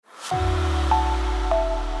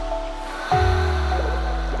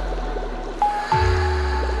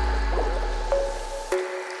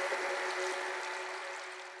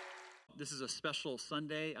special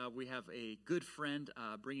Sunday. We have a good friend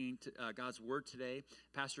bringing God's Word today,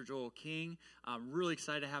 Pastor Joel King. I'm really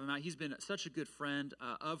excited to have him out. He's been such a good friend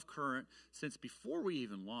of Current since before we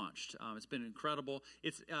even launched. It's been incredible.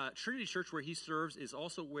 It's Trinity Church, where he serves, is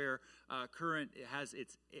also where Current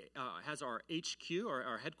has our HQ,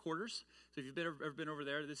 our headquarters. So if you've ever been over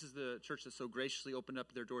there, this is the church that so graciously opened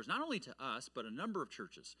up their doors, not only to us, but a number of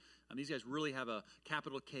churches. These guys really have a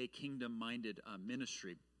capital K, kingdom-minded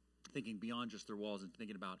ministry, thinking beyond just their walls and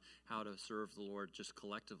thinking about how to serve the Lord just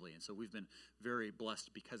collectively. And so we've been very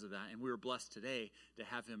blessed because of that. And we were blessed today to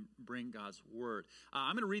have him bring God's Word.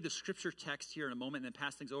 I'm going to read the scripture text here in a moment and then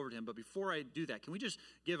pass things over to him. But before I do that, can we just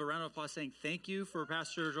give a round of applause saying thank you for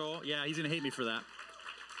Pastor Joel? Yeah, he's going to hate me for that.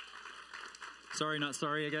 Sorry, not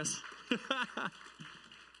sorry, I guess.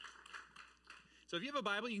 So if you have a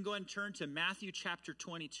Bible, you can go ahead and turn to Matthew chapter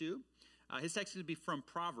 22. His text is going to be from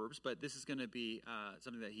Proverbs, but this is going to be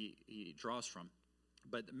something that he draws from.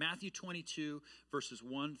 But Matthew 22, verses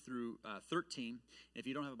 1 through 13. If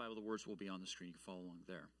you don't have a Bible, the words will be on the screen. You can follow along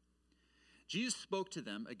there. Jesus spoke to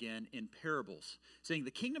them again in parables, saying,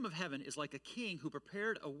 "The kingdom of heaven is like a king who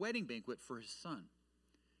prepared a wedding banquet for his son.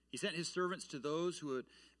 He sent his servants to those who had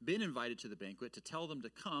been invited to the banquet to tell them to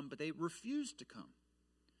come, but they refused to come.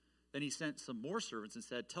 Then he sent some more servants and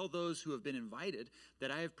said, 'Tell those who have been invited that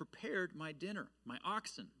I have prepared my dinner. My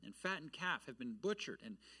oxen and fattened calf have been butchered,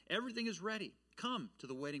 and everything is ready. Come to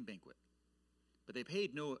the wedding banquet.' But they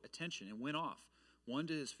paid no attention and went off, one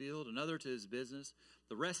to his field, another to his business.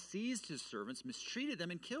 The rest seized his servants, mistreated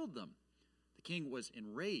them, and killed them. The king was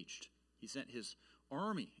enraged. He sent his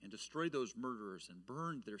army and destroyed those murderers and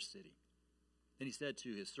burned their city. Then he said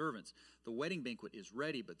to his servants, 'The wedding banquet is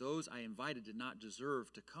ready, but those I invited did not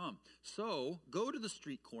deserve to come. So go to the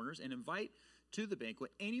street corners and invite to the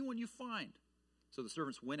banquet anyone you find.' So the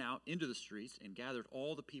servants went out into the streets and gathered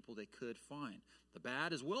all the people they could find, the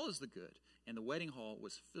bad as well as the good, and the wedding hall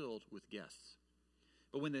was filled with guests.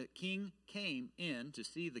 But when the king came in to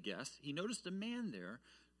see the guests, he noticed a man there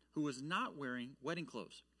who was not wearing wedding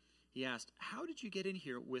clothes. He asked, 'How did you get in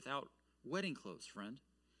here without wedding clothes, friend?'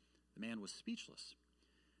 The man was speechless.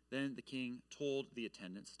 Then the king told the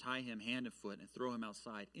attendants, 'Tie him hand and foot and throw him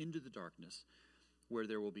outside into the darkness, where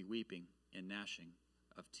there will be weeping and gnashing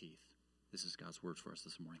of teeth.'" This is God's word for us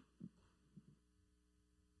this morning.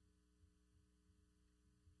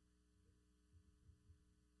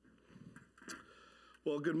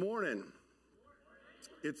 Well, good morning.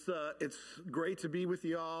 It's great to be with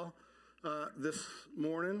you all this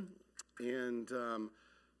morning, and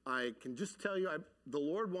I can just tell you, the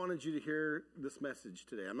Lord wanted you to hear this message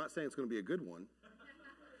today. I'm not saying it's going to be a good one,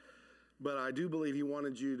 but I do believe He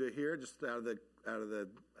wanted you to hear it just out of the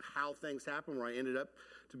how things happen, where I ended up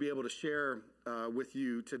to be able to share with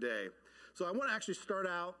you today. So I want to actually start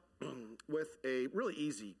out with a really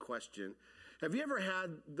easy question. Have you ever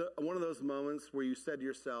had one of those moments where you said to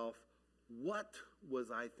yourself, "What was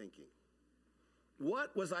I thinking?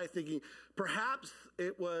 What was I thinking?" Perhaps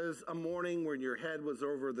it was a morning when your head was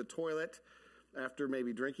over the toilet after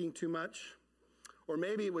maybe drinking too much. Or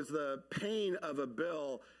maybe it was the pain of a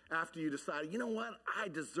bill after you decided, "You know what, I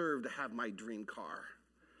deserve to have my dream car."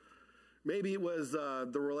 Maybe it was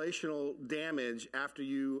the relational damage after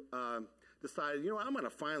you decided, "You know what, I'm going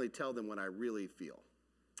to finally tell them what I really feel."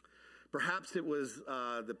 Perhaps it was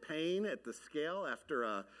the pain at the scale after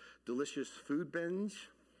a delicious food binge.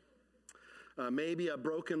 Maybe a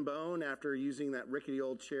broken bone after using that rickety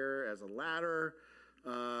old chair as a ladder.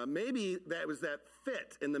 Maybe that was that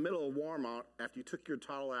fit in the middle of Walmart after you took your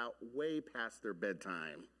toddler out way past their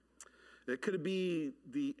bedtime. It could be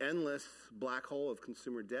the endless black hole of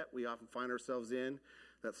consumer debt we often find ourselves in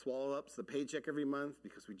that swallows up the paycheck every month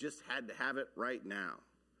because we just had to have it right now.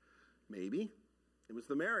 Maybe it was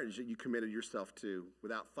the marriage that you committed yourself to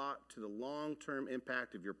without thought to the long-term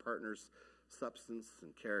impact of your partner's substance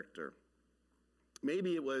and character.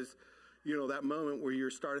 Maybe it was, that moment where you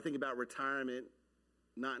started thinking about retirement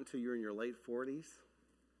not until you're in your late 40s.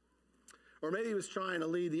 Or maybe it was trying to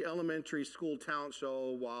lead the elementary school talent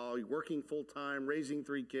show while you're working full-time, raising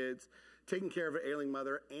 3 kids, taking care of an ailing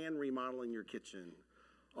mother, and remodeling your kitchen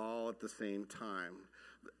all at the same time.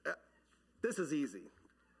 This is easy.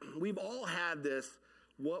 We've all had this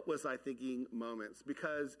 "what was I thinking" moments,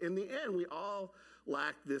 because in the end, we all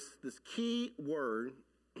lack this key word,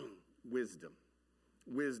 wisdom.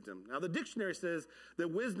 Wisdom. Now, the dictionary says that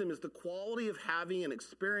wisdom is the quality of having an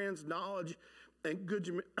experience, knowledge, and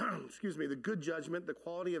the good judgment, the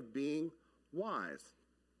quality of being wise.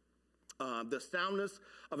 The soundness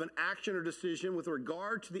of an action or decision with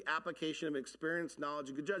regard to the application of experience, knowledge,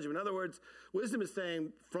 and good judgment. In other words, wisdom is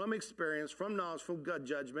saying from experience, from knowledge, from good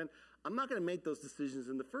judgment, I'm not going to make those decisions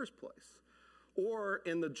in the first place. Or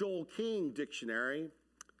in the Joel King dictionary,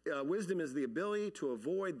 wisdom is the ability to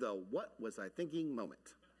avoid the "what was I thinking"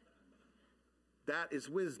 moment. That is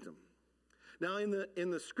wisdom. Now, in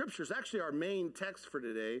the scriptures, actually our main text for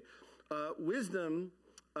today, wisdom,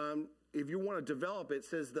 if you want to develop it,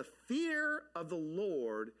 says the fear of the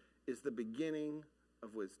Lord is the beginning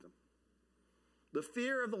of wisdom. The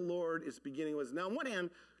fear of the Lord is beginning of wisdom. Now, on one hand,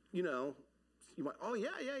 you might, oh, yeah,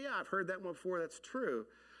 I've heard that one before. That's true.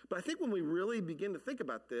 But I think when we really begin to think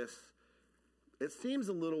about this, it seems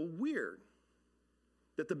a little weird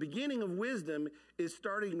that the beginning of wisdom is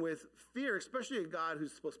starting with fear, especially a God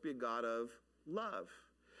who's supposed to be a God of love.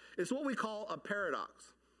 It's what we call a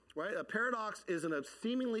paradox, right? A paradox is a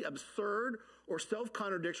seemingly absurd or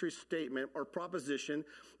self-contradictory statement or proposition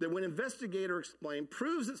that, when investigators explain,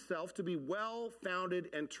 proves itself to be well-founded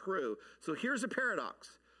and true. So here's a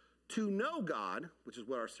paradox. To know God, which is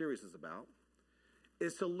what our series is about,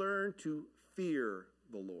 is to learn to fear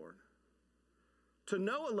the Lord. To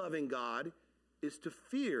know a loving God is to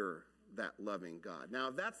fear that loving God. Now,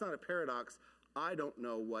 if that's not a paradox, I don't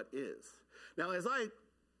know what is. Now, as I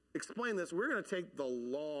explain this, we're going to take the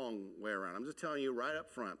long way around. I'm just telling you right up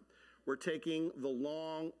front. We're taking the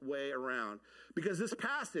long way around because this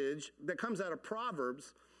passage that comes out of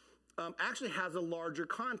Proverbs actually has a larger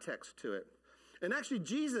context to it. And actually,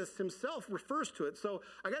 Jesus himself refers to it. So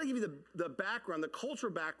I got to give you the background, the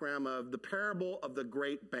cultural background of the parable of the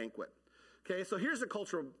great banquet. Okay, so here's the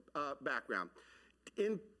cultural background.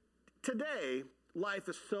 In today, life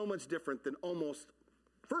is so much different than almost,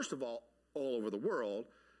 first of all over the world,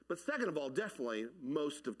 but second of all, definitely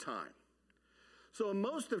most of time. So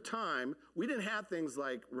most of time, we didn't have things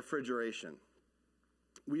like refrigeration.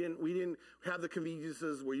 We didn't have the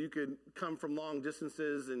conveniences where you could come from long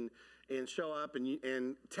distances and show up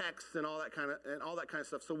and text and all that kind of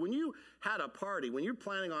stuff. So when you had a party, when you're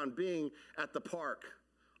planning on being at the park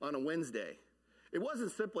on a Wednesday, it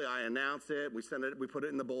wasn't simply I announce it, we put it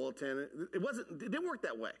in the bulletin. It didn't work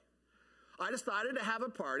that way. I decided to have a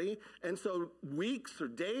party, and so weeks or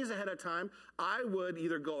days ahead of time, I would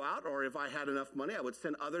either go out, or if I had enough money, I would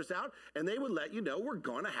send others out, and they would let you know we're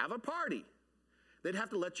going to have a party. They'd have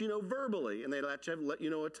to let you know verbally, and they'd let you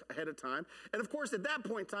know ahead of time. And of course, at that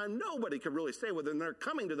point in time, nobody could really say whether they're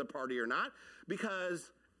coming to the party or not,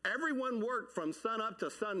 because everyone worked from sun up to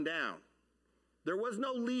sundown. There was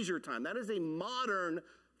no leisure time. That is a modern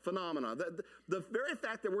phenomenon. The very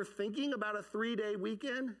fact that we're thinking about a 3-day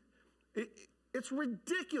weekend, it's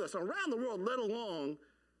ridiculous around the world, let alone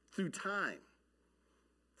through time.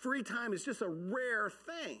 Free time is just a rare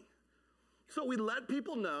thing. So we let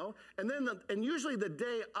people know, and usually the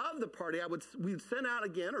day of the party, we'd send out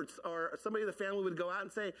again, or somebody in the family would go out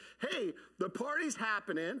and say, "Hey, the party's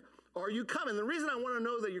happening. Are you coming?" The reason I want to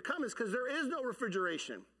know that you're coming is because there is no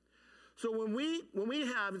refrigeration. So when we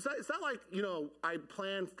have, it's not like, I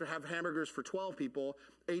plan to have hamburgers for 12 people,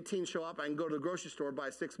 18 show up, I can go to the grocery store, buy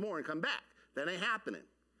 6 more, and come back. That ain't happening.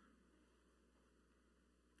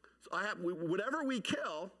 So whatever we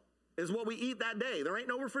kill is what we eat that day. There ain't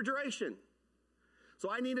no refrigeration.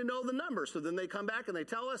 So I need to know the number. So then they come back and they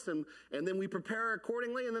tell us, and then we prepare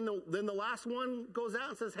accordingly, and then the last one goes out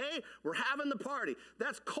and says, "Hey, we're having the party."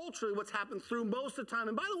 That's culturally what's happened through most of the time.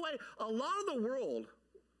 And by the way, a lot of the world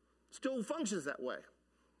still functions that way.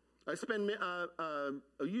 I spend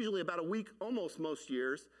usually about a week, almost most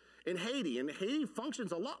years, in Haiti, and Haiti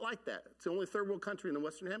functions a lot like that. It's the only third world country in the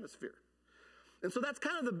Western Hemisphere. And so that's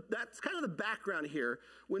kind of the background here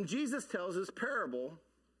when Jesus tells his parable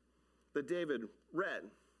that David read.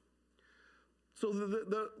 So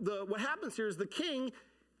what happens here is the king,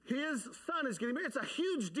 his son is getting married. It's a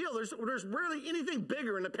huge deal. There's rarely anything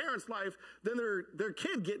bigger in a parent's life than their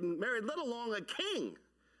kid getting married, let alone a king.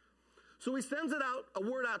 So he sends a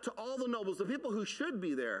word out to all the nobles, the people who should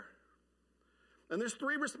be there. And there's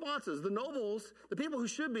 3 responses. The nobles, the people who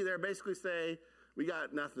should be there, basically say, "We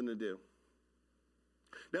got nothing to do."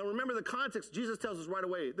 Now remember the context. Jesus tells us right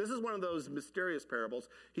away, this is one of those mysterious parables.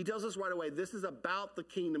 He tells us right away, this is about the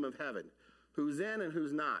kingdom of heaven. Who's in and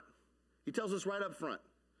who's not. He tells us right up front.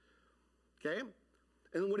 Okay?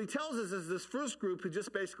 And what he tells us is this first group who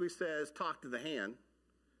just basically says, "Talk to the hand."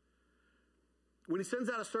 When he sends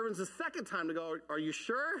out his servants the second time to go, "Are you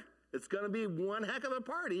sure? It's going to be one heck of a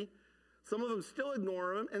party." Some of them still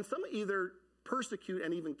ignore him, and some either persecute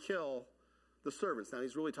and even kill the servants. Now,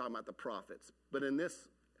 he's really talking about the prophets. But in this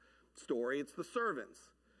story, it's the servants.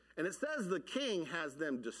 And it says the king has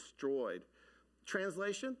them destroyed.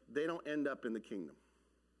 Translation, they don't end up in the kingdom.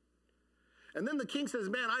 And then the king says,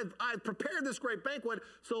 "Man, I've prepared this great banquet,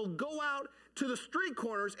 so go out to the street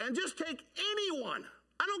corners and just take anyone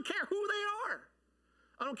I don't care who they are.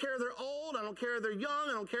 I don't care if they're old. I don't care if they're young.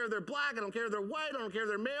 I don't care if they're black. I don't care if they're white. I don't care if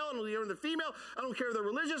they're male. I don't care if they're female. I don't care if they're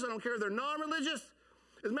religious. I don't care if they're non-religious.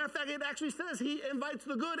 As a matter of fact, it actually says he invites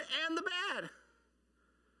the good and the bad.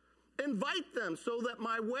 Invite them so that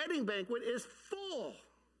my wedding banquet is full.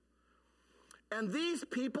 And these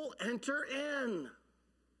people enter in.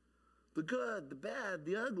 The good, the bad,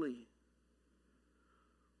 the ugly.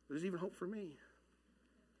 There's even hope for me.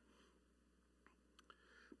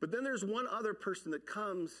 But then there's one other person that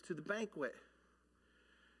comes to the banquet.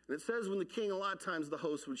 And it says when the king, a lot of times the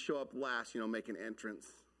host would show up last, make an entrance.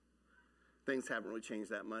 Things haven't really changed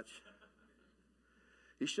that much.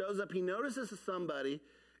 He shows up, he notices that somebody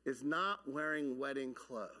is not wearing wedding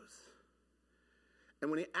clothes. And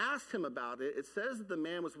when he asked him about it, it says that the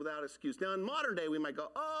man was without excuse. Now, in modern day, we might go,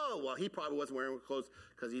 oh, well, he probably wasn't wearing clothes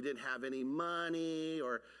because he didn't have any money.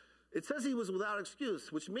 Or it says he was without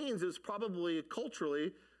excuse, which means it was probably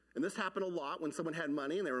culturally, and this happened a lot when someone had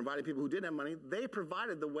money and they were inviting people who didn't have money, they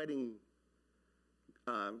provided the wedding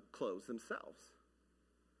clothes themselves.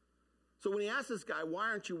 So when he asked this guy, why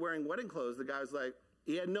aren't you wearing wedding clothes? The guy was like,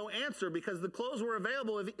 he had no answer because the clothes were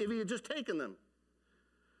available if he had just taken them.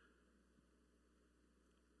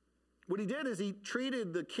 What he did is he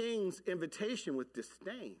treated the king's invitation with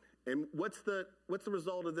disdain. And what's the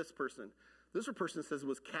result of this person? This person says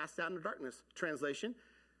was cast out into darkness. Translation,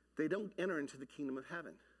 they don't enter into the kingdom of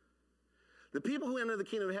heaven. The people who enter the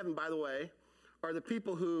kingdom of heaven, by the way, are the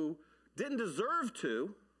people who didn't deserve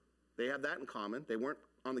to. They have that in common. They weren't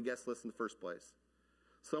on the guest list in the first place.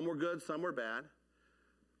 Some were good, some were bad.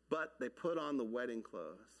 But they put on the wedding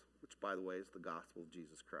clothes, which, by the way, is the gospel of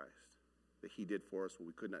Jesus Christ. That he did for us what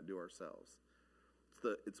we could not do ourselves.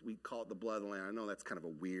 We call it the blood of the Lamb. I know that's kind of a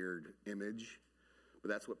weird image, but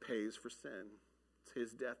that's what pays for sin. It's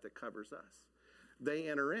his death that covers us. They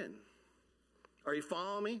enter in. Are you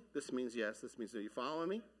following me? This means yes. This means, are you following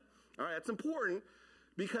me? All right, that's important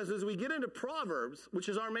because as we get into Proverbs, which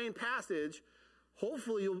is our main passage,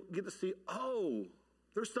 hopefully you'll get to see, oh,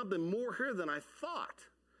 there's something more here than I thought.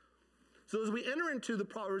 So as we enter into the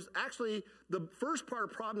Proverbs, actually, the first part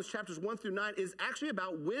of Proverbs, chapters 1 through 9, is actually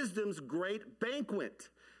about wisdom's great banquet.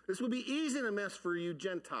 This would be easy to miss for you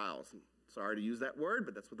Gentiles. Sorry to use that word,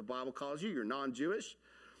 but that's what the Bible calls you. You're non-Jewish,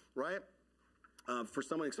 right? For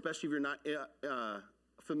someone, especially if you're not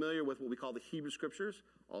familiar with what we call the Hebrew Scriptures,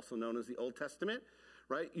 also known as the Old Testament,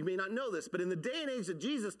 right? You may not know this, but in the day and age that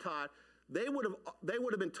Jesus taught, they would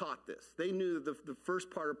have been taught this. They knew that the first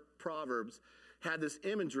part of Proverbs had this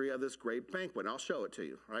imagery of this great banquet. And I'll show it to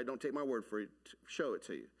you, all right? Don't take my word for it. Show it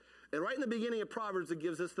to you. And right in the beginning of Proverbs, it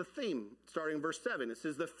gives us the theme, starting in verse 7. It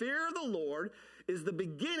says, the fear of the Lord is the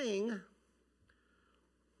beginning,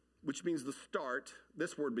 which means the start.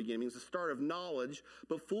 This word beginning means the start of knowledge,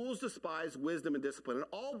 but fools despise wisdom and discipline. And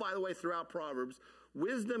all, by the way, throughout Proverbs,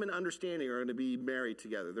 wisdom and understanding are going to be married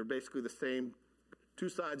together. They're basically the same, two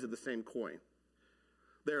sides of the same coin.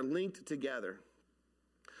 They're linked together.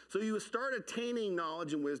 So you start attaining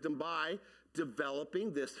knowledge and wisdom by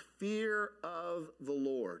developing this fear of the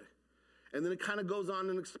Lord. And then it kind of goes on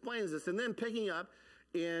and explains this. And then picking up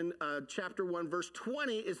in chapter 1, verse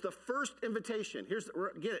 20 is the first invitation. Here's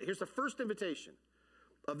the first invitation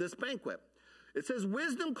of this banquet. It says,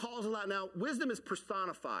 wisdom calls aloud. Now, wisdom is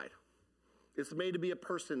personified. It's made to be a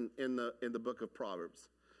person in the book of Proverbs.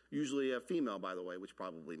 Usually a female, by the way, which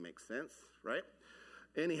probably makes sense, right?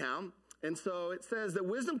 Anyhow, and so it says that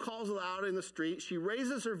wisdom calls aloud in the street. She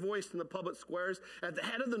raises her voice in the public squares. At the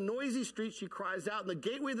head of the noisy street, she cries out. In the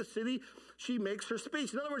gateway of the city, she makes her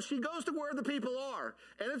speech. In other words, she goes to where the people are.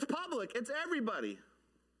 And it's public. It's everybody.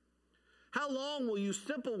 How long will you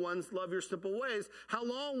simple ones love your simple ways? How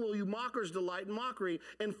long will you mockers delight in mockery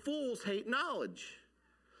and fools hate knowledge?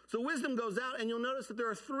 So wisdom goes out, and you'll notice that there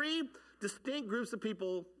are three distinct groups of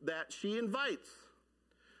people that she invites.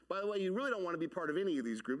 By the way, you really don't want to be part of any of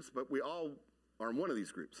these groups, but we all are in one of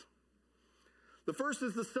these groups. The first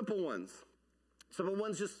is the simple ones. Simple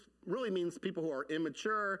ones just really means people who are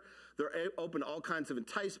immature. They're open to all kinds of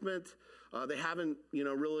enticement. They haven't,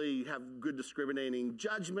 really have good discriminating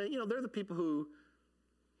judgment. They're the people who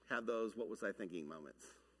have those what was I thinking moments.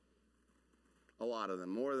 A lot of them,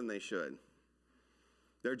 more than they should.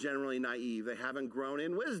 They're generally naive. They haven't grown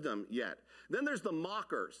in wisdom yet. Then there's the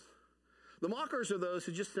mockers. The mockers are those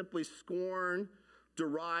who just simply scorn,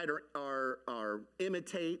 deride, or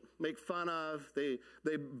imitate, make fun of. They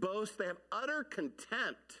boast. They have utter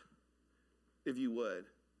contempt, if you would,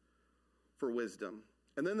 for wisdom.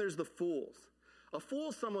 And then there's the fools. A fool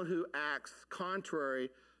is someone who acts contrary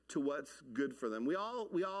to what's good for them. We all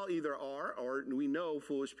either are, or we know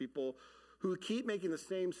foolish people who keep making the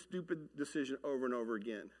same stupid decision over and over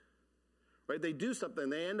again. Right? They do something,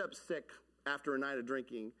 they end up sick after a night of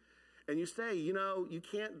drinking, and you say, you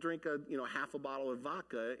can't drink half a bottle of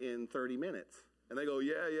vodka in 30 minutes. And they go,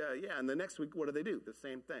 yeah. And the next week, what do? The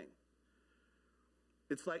same thing.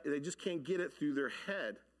 It's like they just can't get it through their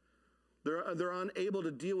head. They're unable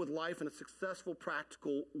to deal with life in a successful,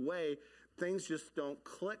 practical way. Things just don't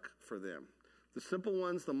click for them. The simple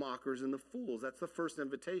ones, the mockers, and the fools. That's the first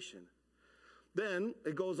invitation. Then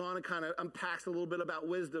it goes on and kind of unpacks a little bit about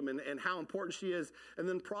wisdom and how important she is. And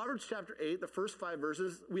then Proverbs chapter 8, the first 5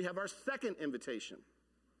 verses, we have our second invitation.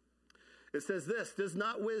 It says this, does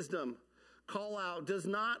not wisdom call out, does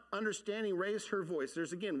not understanding raise her voice?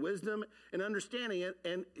 There's again wisdom and understanding.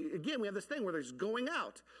 And again, we have this thing where there's going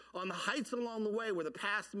out. On the heights along the way where the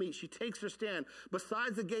paths meet, she takes her stand.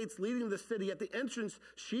 Besides the gates leading to the city, at the entrance,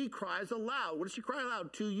 she cries aloud. What does she cry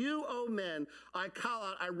aloud? To you, O men, I call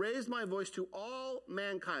out, I raise my voice to all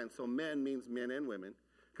mankind. So men means men and women,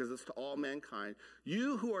 because it's to all mankind.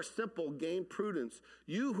 You who are simple, gain prudence.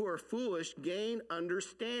 You who are foolish, gain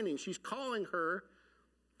understanding. She's calling her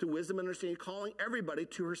to wisdom and understanding, calling everybody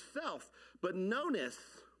to herself. But notice,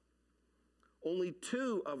 only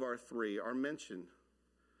 2 of our 3 are mentioned.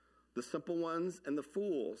 The simple ones and the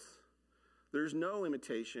fools. There's no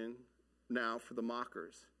imitation now for the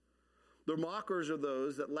mockers. The mockers are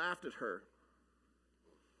those that laughed at her.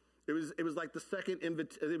 It was like the second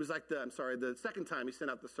time he sent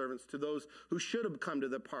out the servants to those who should have come to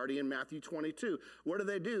the party in Matthew 22. What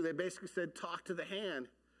do? They basically said, talk to the hand.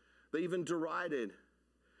 They even derided.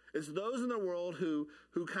 It's those in the world who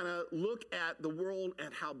kind of look at the world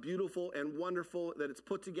and how beautiful and wonderful that it's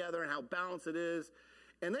put together and how balanced it is.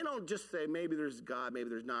 And they don't just say, maybe there's God, maybe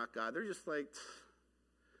there's not God. They're just like,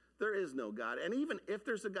 there is no God. And even if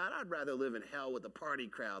there's a God, I'd rather live in hell with a party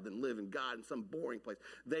crowd than live in God in some boring place.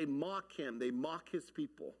 They mock him. They mock his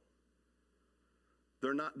people.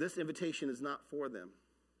 This invitation is not for them.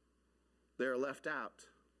 They are left out,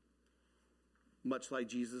 much like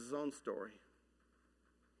Jesus' own story.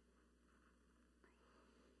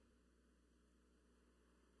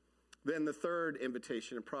 Then the third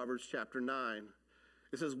invitation in Proverbs chapter 9.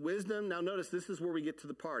 It says, wisdom, now notice this is where we get to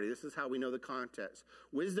the party. This is how we know the context.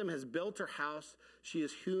 Wisdom has built her house. She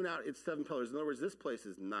has hewn out its 7 pillars. In other words, this place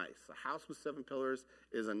is nice. A house with 7 pillars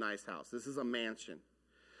is a nice house. This is a mansion.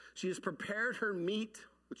 She has prepared her meat,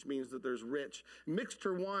 which means that there's rich, mixed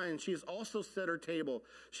her wine. She has also set her table.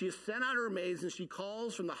 She has sent out her maids, and she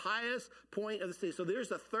calls from the highest point of the city. So there's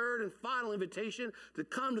the third and final invitation to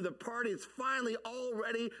come to the party. It's finally all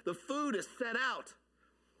ready. The food is set out.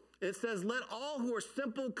 It says, let all who are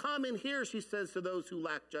simple come in here, she says to those who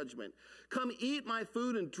lack judgment. Come eat my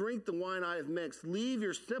food and drink the wine I have mixed. Leave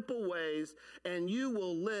your simple ways, and you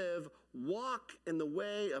will live. Walk in the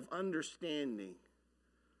way of understanding.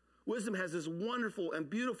 Wisdom has this wonderful and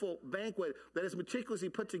beautiful banquet that is meticulously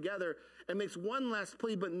put together and makes one last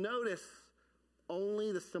plea, but notice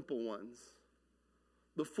only the simple ones.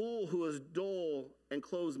 The fool who is dull and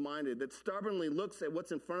closed-minded, that stubbornly looks at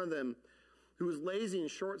what's in front of them, who is lazy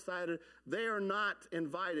and short-sighted, they are not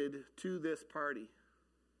invited to this party.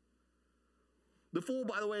 The fool,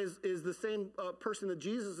 by the way, is the same person that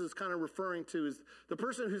Jesus is kind of referring to, is the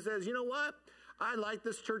person who says, you know what? I like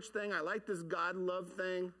this church thing. I like this God love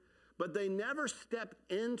thing. But they never step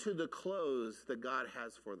into the clothes that God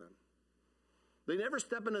has for them. They never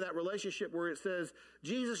step into that relationship where it says,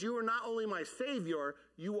 Jesus, you are not only my Savior,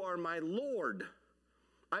 you are my Lord.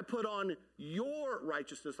 I put on your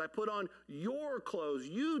righteousness. I put on your clothes.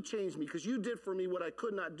 You changed me because you did for me what I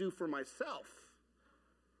could not do for myself.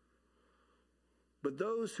 But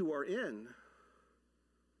those who are in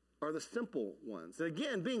are the simple ones. And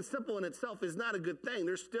again, being simple in itself is not a good thing.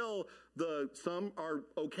 There's still some are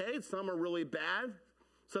okay, some are really bad.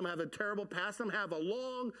 Some have a terrible past. Some have a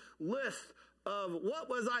long list of what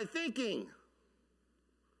was I thinking?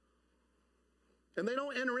 And they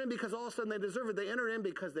don't enter in because all of a sudden they deserve it. They enter in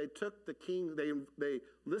because they took the king, they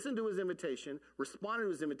listened to his invitation, responded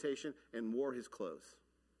to his invitation, and wore his clothes.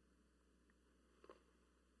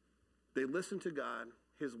 They listened to God,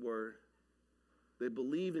 his word. They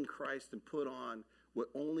believed in Christ and put on what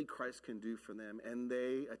only Christ can do for them. And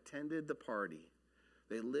they attended the party.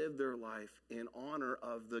 They lived their life in honor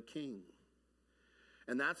of the king.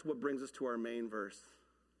 And that's what brings us to our main verse.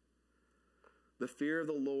 The fear of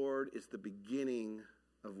the Lord is the beginning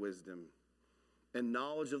of wisdom, and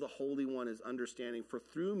knowledge of the Holy One is understanding. For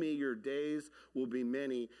through me your days will be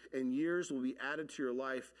many, and years will be added to your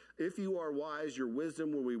life. If you are wise, your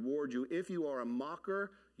wisdom will reward you. If you are a mocker,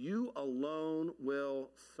 you alone will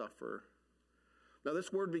suffer. Now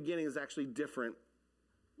this word beginning is actually different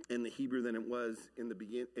in the Hebrew than it was in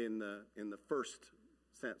the first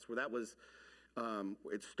sense, where that was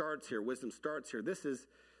it starts here. Wisdom starts here. This is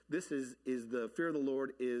the fear of the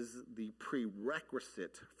Lord is the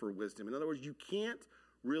prerequisite for wisdom. In other words, you can't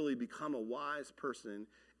really become a wise person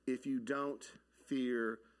if you don't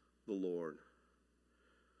fear the Lord.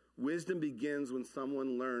 Wisdom begins when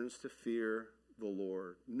someone learns to fear the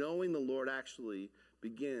Lord. Knowing the Lord actually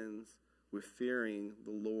begins with fearing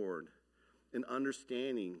the Lord. And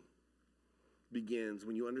understanding begins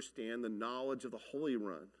when you understand the knowledge of the Holy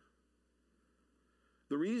One.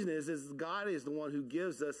 The reason is God is the one who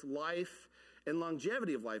gives us life and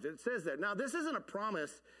longevity of life. It says that. Now, this isn't a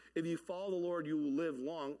promise. If you follow the Lord, you will live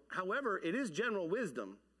long. However, it is general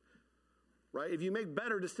wisdom, right? If you make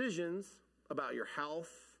better decisions about your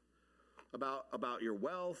health, about your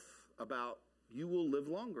wealth, you will live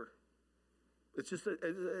longer. It's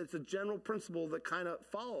a general principle that kind of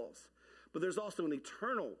follows. But there's also an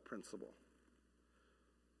eternal principle.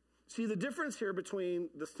 See, the difference here between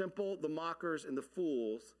the simple, the mockers, and the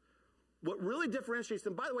fools, what really differentiates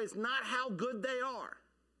them, by the way, is not how good they are.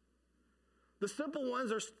 The simple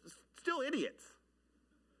ones are still idiots.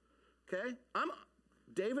 Okay?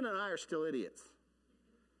 David and I are still idiots.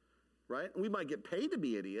 Right? We might get paid to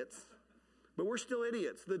be idiots, but we're still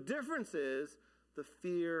idiots. The difference is the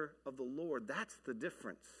fear of the Lord. That's the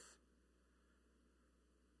difference.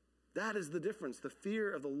 That is the difference, the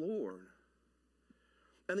fear of the Lord.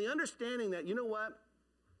 And the understanding that, you know what,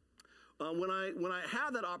 when I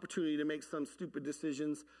have that opportunity to make some stupid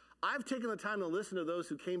decisions, I've taken the time to listen to those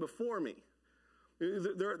who came before me.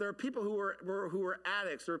 There are people who were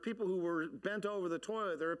addicts. There are people who were bent over the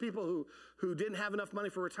toilet. There are people who didn't have enough money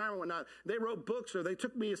for retirement and whatnot. They wrote books, or they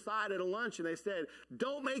took me aside at a lunch and they said,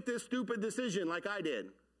 don't make this stupid decision like I did.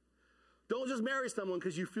 Don't just marry someone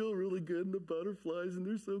because you feel really good and the butterflies and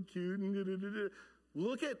they're so cute. And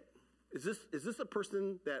look at, is this a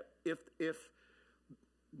person that if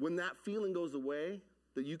when that feeling goes away,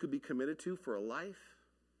 that you could be committed to for a life?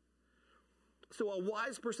 So a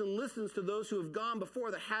wise person listens to those who have gone before,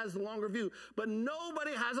 that has a longer view. But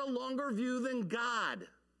nobody has a longer view than God.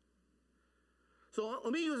 So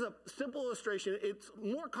let me use a simple illustration. It's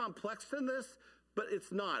more complex than this, but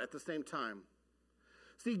it's not at the same time.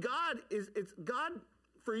 See, God,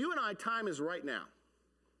 for you and I, time is right now.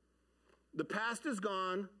 The past is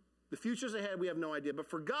gone. The future's ahead. We have no idea. But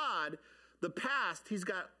for God, the past, he's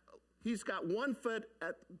got one foot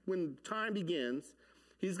at when time begins.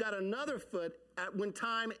 He's got another foot at when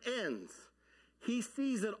time ends. He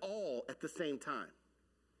sees it all at the same time.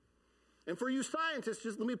 And for you scientists,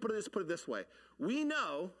 just let me put it this way. We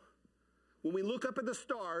know when we look up at the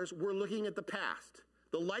stars, we're looking at the past.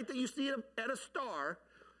 The light that you see at a star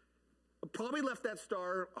probably left that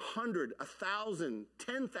star 100, 1,000,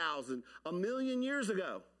 10,000, 1,000,000 years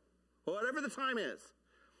ago, or whatever the time is.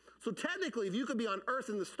 So technically, if you could be on Earth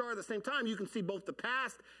and the star at the same time, you can see both the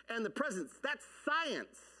past and the present. That's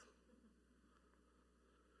science.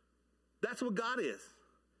 That's what God is.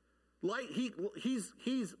 Light,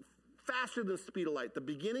 he's faster than the speed of light, the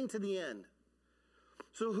beginning to the end.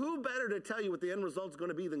 So who better to tell you what the end result is going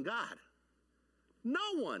to be than God?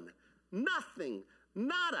 No one, nothing,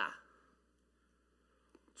 nada.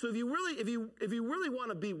 So if you really want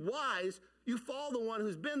to be wise, you follow the one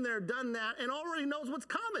who's been there, done that, and already knows what's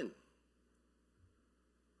coming.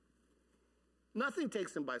 Nothing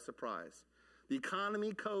takes him by surprise. The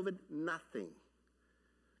economy, COVID, nothing.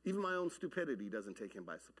 Even my own stupidity doesn't take him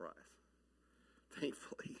by surprise,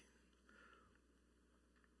 thankfully.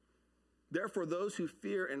 Therefore, those who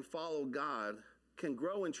fear and follow God can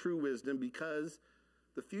grow in true wisdom because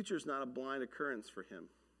the future is not a blind occurrence for him.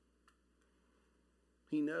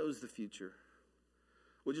 He knows the future,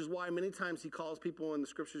 which is why many times he calls people in the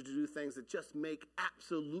scriptures to do things that just make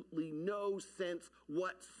absolutely no sense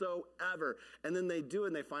whatsoever. And then they do it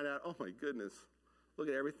and they find out, oh my goodness, look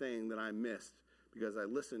at everything that I missed because I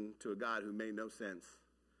listened to a God who made no sense,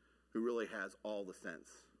 who really has all the sense,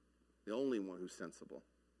 the only one who's sensible.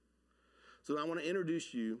 So I want to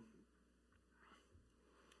introduce you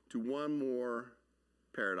to one more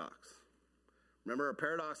paradox. Remember, a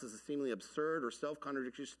paradox is a seemingly absurd or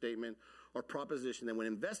self-contradictory statement or proposition that, when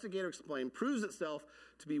investigated or explained, proves itself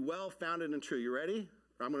to be well-founded and true. You ready?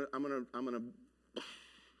 I'm gonna.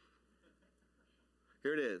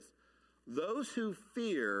 Here it is. Those who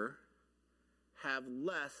fear have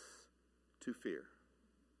less to fear.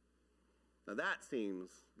 Now that seems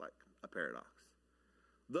like a paradox.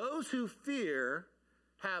 Those who fear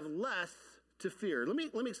have less to fear. Let me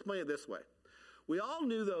explain it this way. We all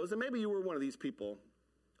knew those, and maybe you were one of these people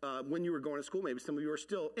when you were going to school. Maybe some of you are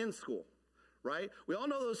still in school, right? We all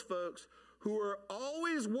know those folks who are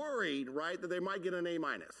always worried, right, that they might get an A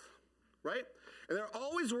minus, right? And they're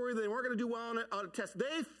always worried that they weren't going to do well on a test.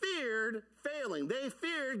 They feared failing. They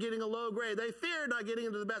feared getting a low grade. They feared not getting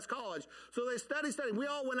into the best college. So they studied. We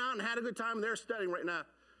all went out and had a good time, and they're studying right now,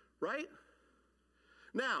 right?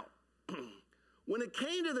 Now, when it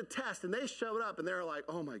came to the test and they showed up and they're like,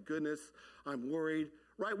 oh my goodness, I'm worried,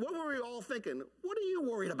 right? What were we all thinking? What are you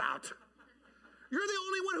worried about? You're the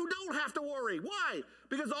only one who don't have to worry. Why?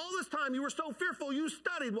 Because all this time you were so fearful you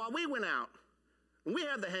studied while we went out. And we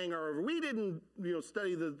had the hangover. We didn't,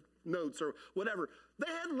 study the notes or whatever.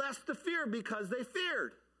 They had less to fear because they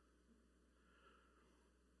feared.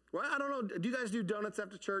 Right? I don't know. Do you guys do donuts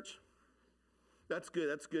after church? That's good.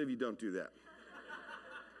 That's good if you don't do that.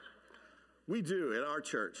 We do at our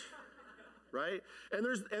church, right? And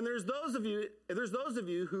there's those of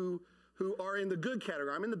you who are in the good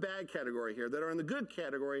category. I'm in the bad category here. That are in the good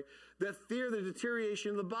category that fear the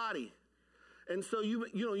deterioration of the body. And so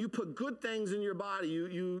you put good things in your body.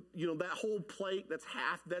 You that whole plate that's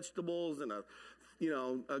half vegetables and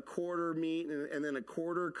a quarter meat and then a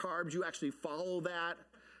quarter carbs. You actually follow that,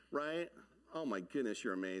 right? Oh my goodness,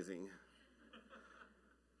 you're amazing.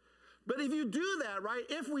 But if you do that, right?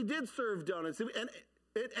 If we did serve donuts and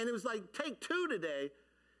it was like take 2 today,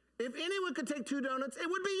 if anyone could take 2 donuts, it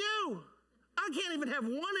would be you. I can't even have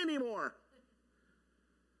one anymore.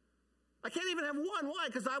 I can't even have one. Why?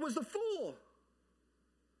 Because I was the fool.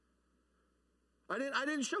 I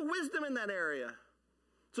didn't show wisdom in that area.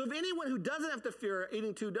 So if anyone who doesn't have to fear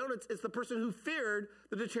eating 2 donuts, it's the person who feared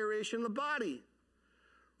the deterioration of the body.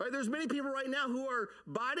 Right? There's many people right now who are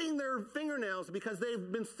biting their fingernails because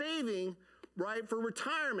they've been saving, right, for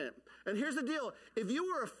retirement. And here's the deal. If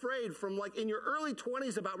you were afraid from like in your early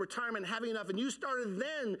 20s about retirement, having enough, and you started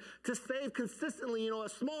then to save consistently, a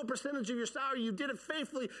small percentage of your salary, you did it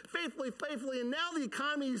faithfully, and now the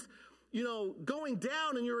economy's going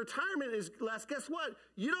down and your retirement is less, guess what?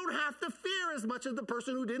 You don't have to fear as much as the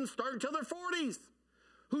person who didn't start until their 40s,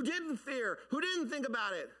 who didn't fear, who didn't think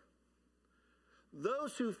about it.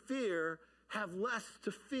 Those who fear have less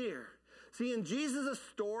to fear. See, in Jesus'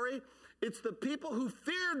 story, it's the people who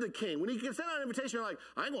feared the king. When he sent out an invitation, they're like,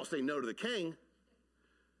 I ain't going to say no to the king.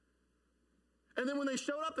 And then when they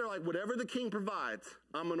showed up, they're like, whatever the king provides,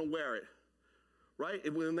 I'm going to wear it.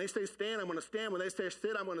 Right? When they say stand, I'm going to stand. When they say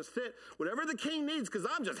sit, I'm going to sit. Whatever the king needs, because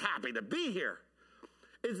I'm just happy to be here.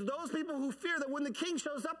 It's those people who fear that when the king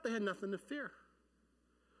shows up, they had nothing to fear.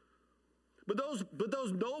 But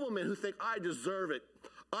those noblemen who think, I deserve it.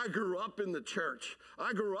 I grew up in the church.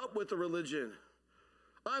 I grew up with the religion.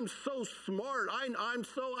 I'm so smart. I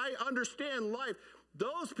understand life.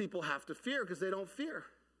 Those people have to fear because they don't fear.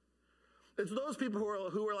 It's those people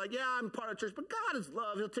who are like, yeah, I'm part of church, but God is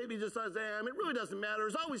love. He'll take me just as I am. It really doesn't matter.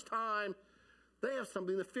 There's always time. They have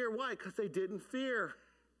something to fear. Why? Because they didn't fear.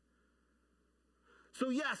 So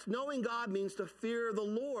yes, knowing God means to fear the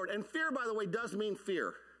Lord. And fear, by the way, does mean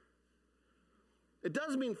fear. It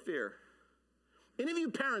does mean fear. Any of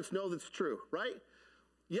you parents know that's true, right?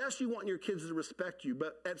 Yes, you want your kids to respect you,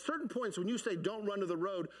 but at certain points when you say don't run to the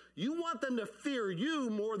road, you want them to fear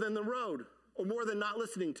you more than the road or more than not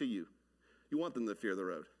listening to you. You want them to fear the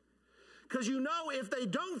road. Because you know if they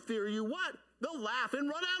don't fear you, what? They'll laugh and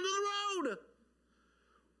run out into the road.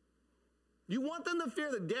 You want them to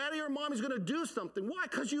fear that daddy or mommy's going to do something. Why?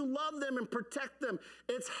 Because you love them and protect them.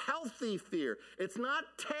 It's healthy fear. It's not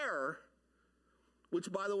terror,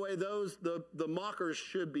 which, by the way, the mockers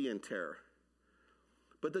should be in terror.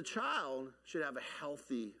 But the child should have a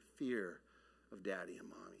healthy fear of daddy and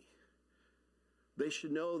mommy. They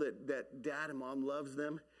should know that dad and mom loves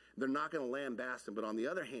them. They're not going to lambaste them. But on the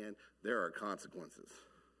other hand, there are consequences.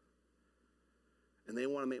 And they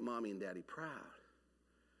want to make mommy and daddy proud.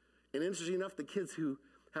 And interesting enough, the kids who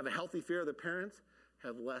have a healthy fear of their parents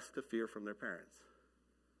have less to fear from their parents.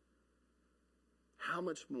 How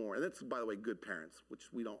much more? And that's, by the way, good parents, which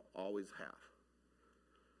we don't always have.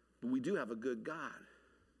 But we do have a good God.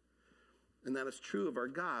 And that is true of our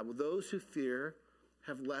God. Well, those who fear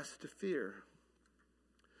have less to fear.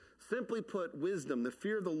 Simply put, wisdom, the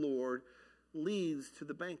fear of the Lord, leads to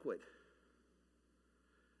the banquet.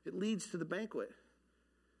 It leads to the banquet.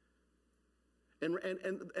 And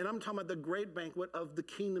I'm talking about the great banquet of the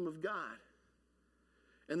kingdom of God.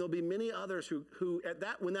 And there'll be many others who at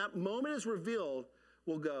that, when that moment is revealed,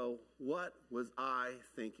 will go, what was I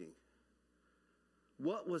thinking?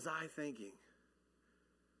 What was I thinking?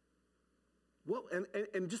 What,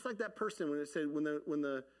 and just like that person when it said, when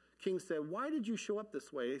the king said, why did you show up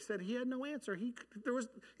this way? He said he had no answer. He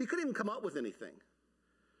couldn't even come up with anything.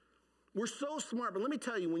 We're so smart, but let me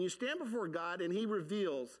tell you, when you stand before God and he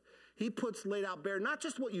reveals, he puts laid out bare, not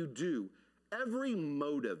just what you do, every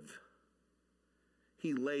motive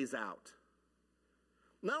he lays out.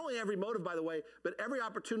 Not only every motive, by the way, but every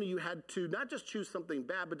opportunity you had to not just choose something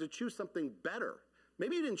bad, but to choose something better.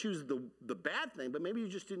 Maybe you didn't choose the bad thing, but maybe you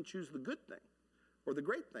just didn't choose the good thing or the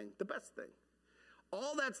great thing, the best thing.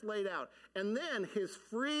 All that's laid out. And then his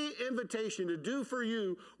free invitation to do for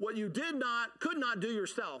you what you could not do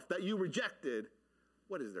yourself, that you rejected.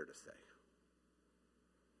 What is there to say?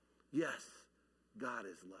 Yes, God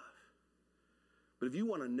is love. But if you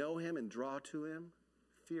want to know him and draw to him,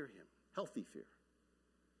 fear him. Healthy fear.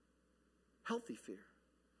 Healthy fear.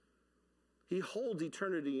 He holds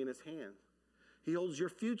eternity in his hand. He holds your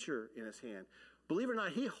future in his hand. Believe it or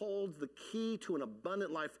not, he holds the key to an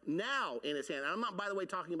abundant life now in his hand. And I'm not, by the way,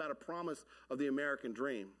 talking about a promise of the American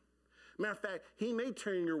dream. Matter of fact, he may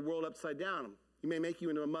turn your world upside down. He may make you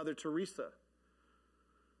into a Mother Teresa,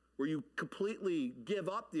 where you completely give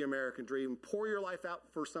up the American dream, pour your life out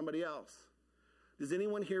for somebody else. Does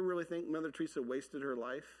anyone here really think Mother Teresa wasted her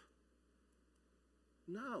life?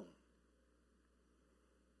 No.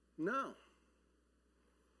 No.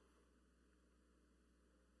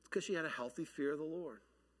 It's because she had a healthy fear of the Lord.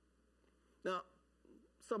 Now,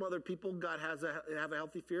 some other people, God have a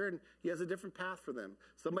healthy fear, and he has a different path for them.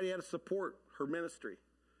 Somebody had to support her ministry.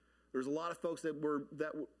 There's a lot of folks that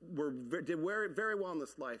did very well in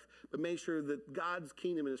this life, but made sure that God's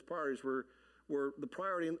kingdom and his priorities were the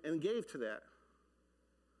priority and gave to that.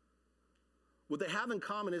 What they have in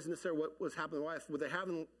common isn't necessarily what was happening in life. What they have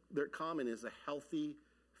in their common is a healthy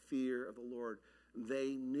fear of the Lord.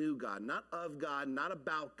 They knew God, not of God, not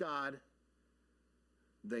about God.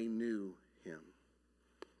 They knew him.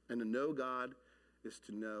 And to know God is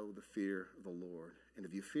to know the fear of the Lord. And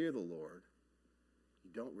if you fear the Lord,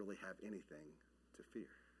 you don't really have anything to fear.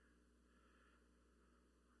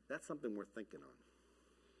 That's something worth thinking on.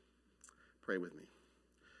 Pray with me.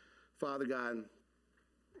 Father God,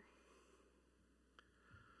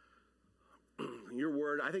 your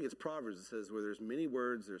word, I think it's Proverbs, it says, where there's many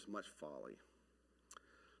words, there's much folly.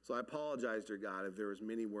 So I apologize, dear God, if there was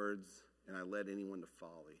many words and I led anyone to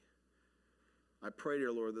folly. I pray,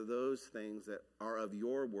 dear Lord, that those things that are of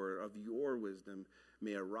your word, of your wisdom,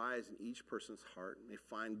 may arise in each person's heart, may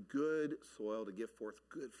find good soil to give forth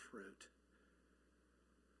good fruit.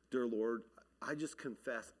 Dear Lord, I just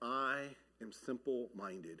confess I am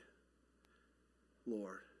simple-minded,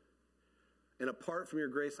 Lord. And apart from your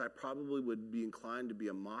grace, I probably would be inclined to be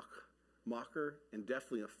a mocker and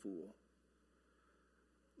definitely a fool.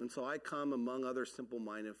 And so I come among other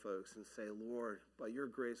simple-minded folks and say, Lord, by your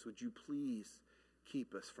grace, would you please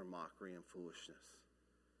keep us from mockery and foolishness?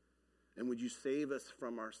 And would you save us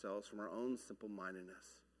from ourselves, from our own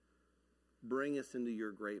simple-mindedness? Bring us into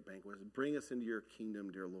your great banquet. Bring us into your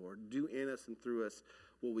kingdom, dear Lord. Do in us and through us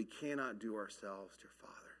what we cannot do ourselves, dear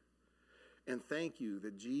Father. And thank you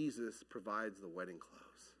that Jesus provides the wedding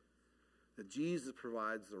clothes, that Jesus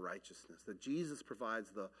provides the righteousness, that Jesus provides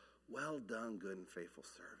the well done, good and faithful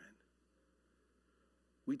servant.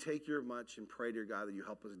 We take your much and pray, dear God, that you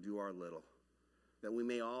help us do our little, that we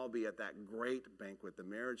may all be at that great banquet, the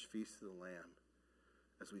marriage feast of the Lamb,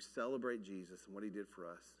 as we celebrate Jesus and what he did for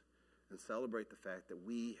us, and celebrate the fact that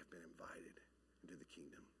we have been invited into the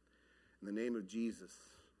kingdom. In the name of Jesus,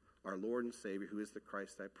 our Lord and Savior, who is the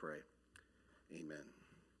Christ, I pray. Amen.